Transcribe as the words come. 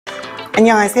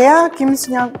안녕하세요.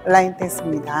 김순영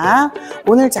라인댄스입니다.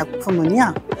 오늘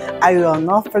작품은요, I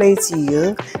wanna please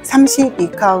you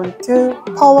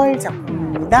 32카운트 퍼월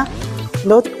작품입니다.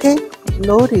 노트,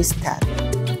 노 리스타트.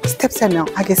 스텝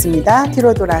설명하겠습니다.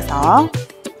 뒤로 돌아서.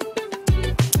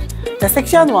 자,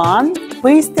 섹션 1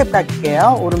 V 스텝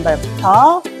갈게요.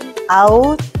 오른발부터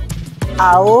out,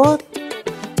 out,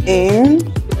 in,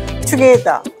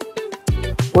 together.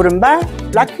 오른발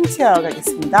락킹 체어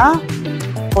가겠습니다.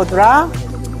 보드라,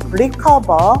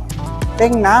 리커버,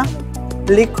 백락,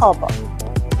 리커버.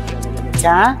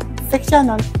 자, 섹션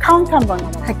 1 카운트 한번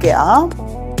할게요.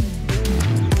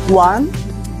 1,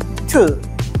 2,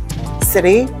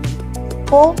 3,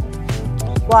 4, 5,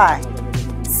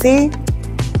 6,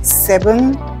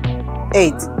 7,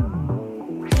 8.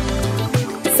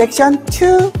 섹션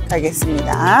 2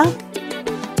 가겠습니다.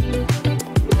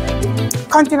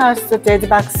 컨티너스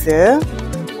데드박스.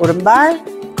 오른발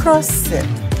크로스,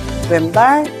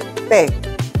 왼발 백,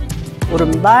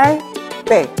 오른발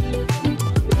백,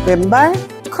 왼발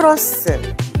크로스,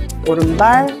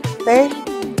 오른발 백.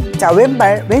 자,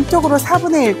 왼발 왼쪽으로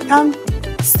 4분의 1턴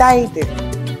사이드,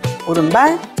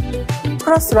 오른발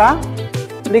크로스라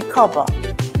리커버.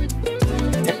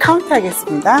 자, 카운트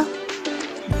하겠습니다.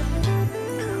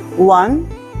 1,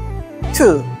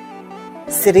 2,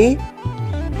 3,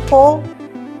 4,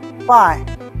 5,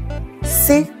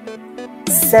 6,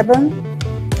 7,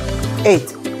 8.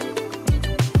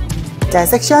 자,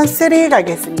 섹션 3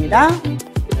 가겠습니다.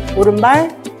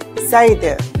 오른발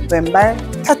사이드, 왼발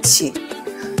터치,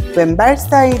 왼발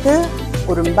사이드,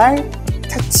 오른발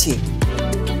터치,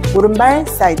 오른발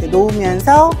사이드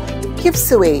놓으면서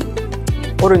힙스 웨이.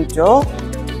 오른쪽,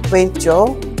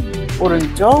 왼쪽,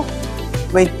 오른쪽,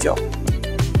 왼쪽.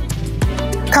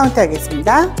 카운트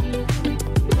하겠습니다.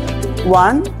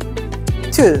 1,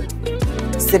 2,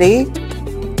 3,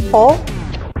 4,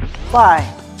 5,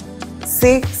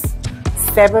 6,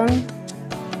 7,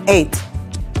 8.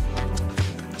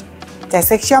 자,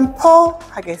 섹션 4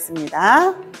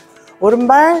 하겠습니다.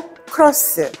 오른발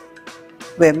크로스,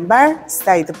 왼발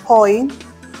사이드 포인,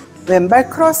 왼발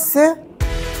크로스,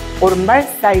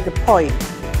 오른발 사이드 포인,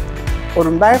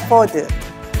 오른발 포드,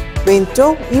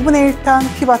 왼쪽 2분의 1턴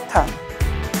피벗턴,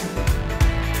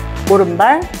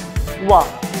 오른발 워,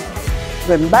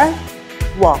 왼발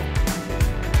워.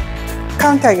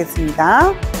 카운트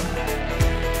하겠습니다.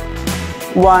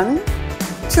 1,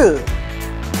 2,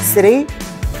 3,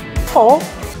 4, 5,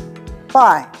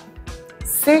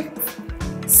 6,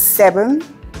 7,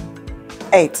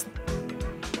 8.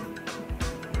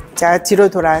 자, 뒤로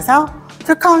돌아서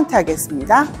풀 카운트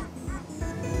하겠습니다.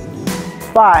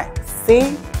 5,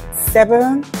 6,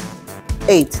 7,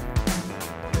 8.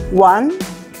 1,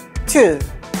 2,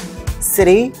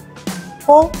 3,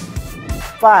 4,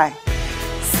 5,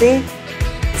 6,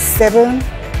 7,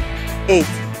 8.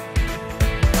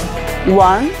 1,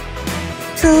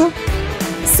 2,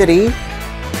 3,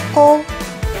 4,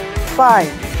 5,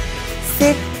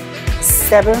 6,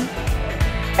 7,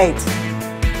 8.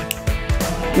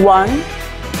 1,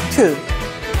 2,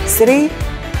 3,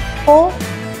 4,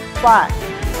 5,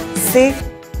 6,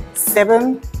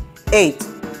 7, 8.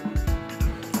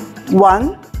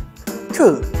 1,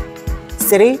 2,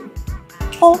 3,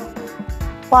 4,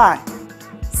 5,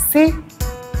 6,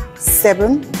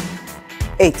 7,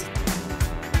 8.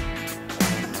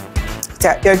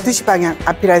 자, 12시 방향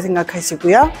앞이라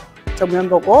생각하시고요. 정면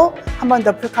보고 한 번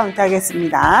더 풀 카운트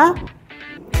하겠습니다.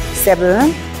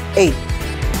 7, 8.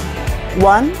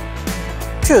 1,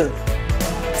 2,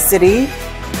 3,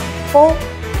 4,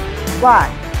 5,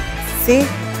 6,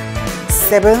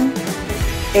 7,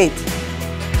 8.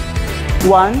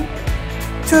 1,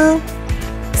 2,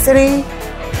 3,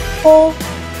 4,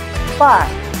 5,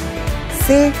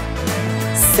 6,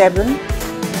 7,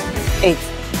 8.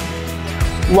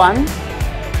 1,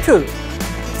 2,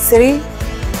 3,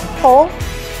 4, 5,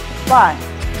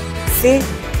 6,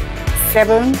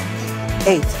 7,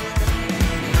 8.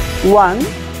 1,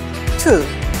 2,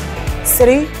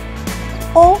 3, 4,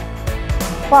 5,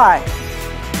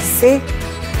 6,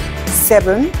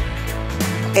 7,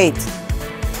 8.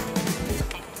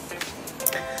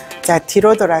 자,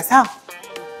 뒤로 돌아서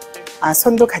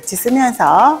손도 같이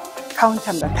쓰면서 카운트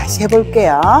한번 다시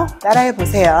해볼게요. 따라해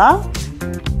보세요.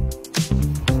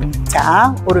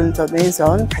 자, 오른손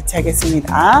왼손 같이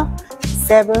하겠습니다.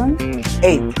 7,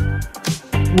 8.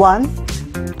 1,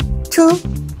 2, 3,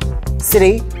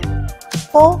 4,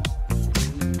 5,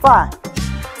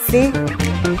 6,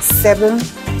 7,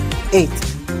 8.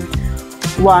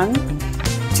 1,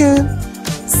 2,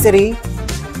 3,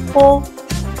 4, 5,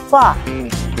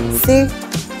 6,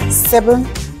 7,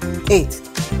 8.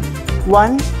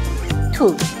 1, 2,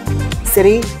 2,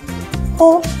 3,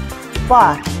 4,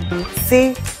 5,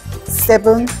 6,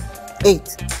 7, 8.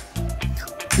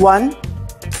 1,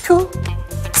 2,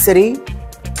 3,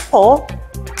 4,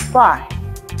 5,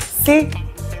 6,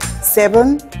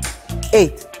 7,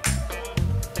 8.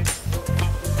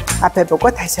 앞에 보고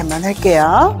다시 한번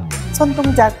할게요. 손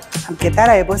동작 함께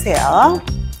따라해 보세요.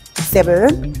 7,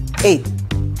 8.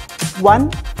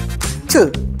 1,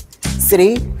 2,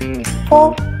 3,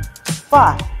 4,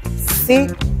 5, 6,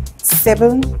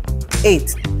 7, 8.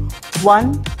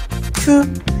 1, 2,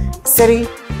 3,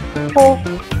 4,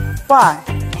 5,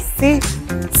 6,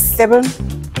 7,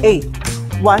 8.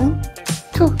 1,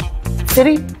 2,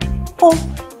 3, 4,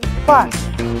 5,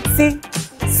 6,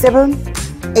 7,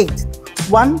 8.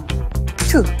 1,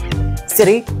 2,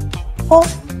 3, 4,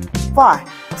 5,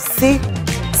 6,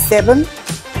 7,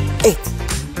 8.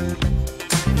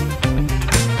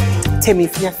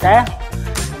 재미있으셨어요?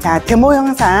 자, 데모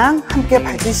영상 함께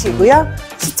봐주시고요.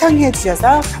 시청해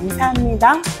주셔서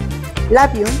감사합니다.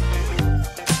 Love you.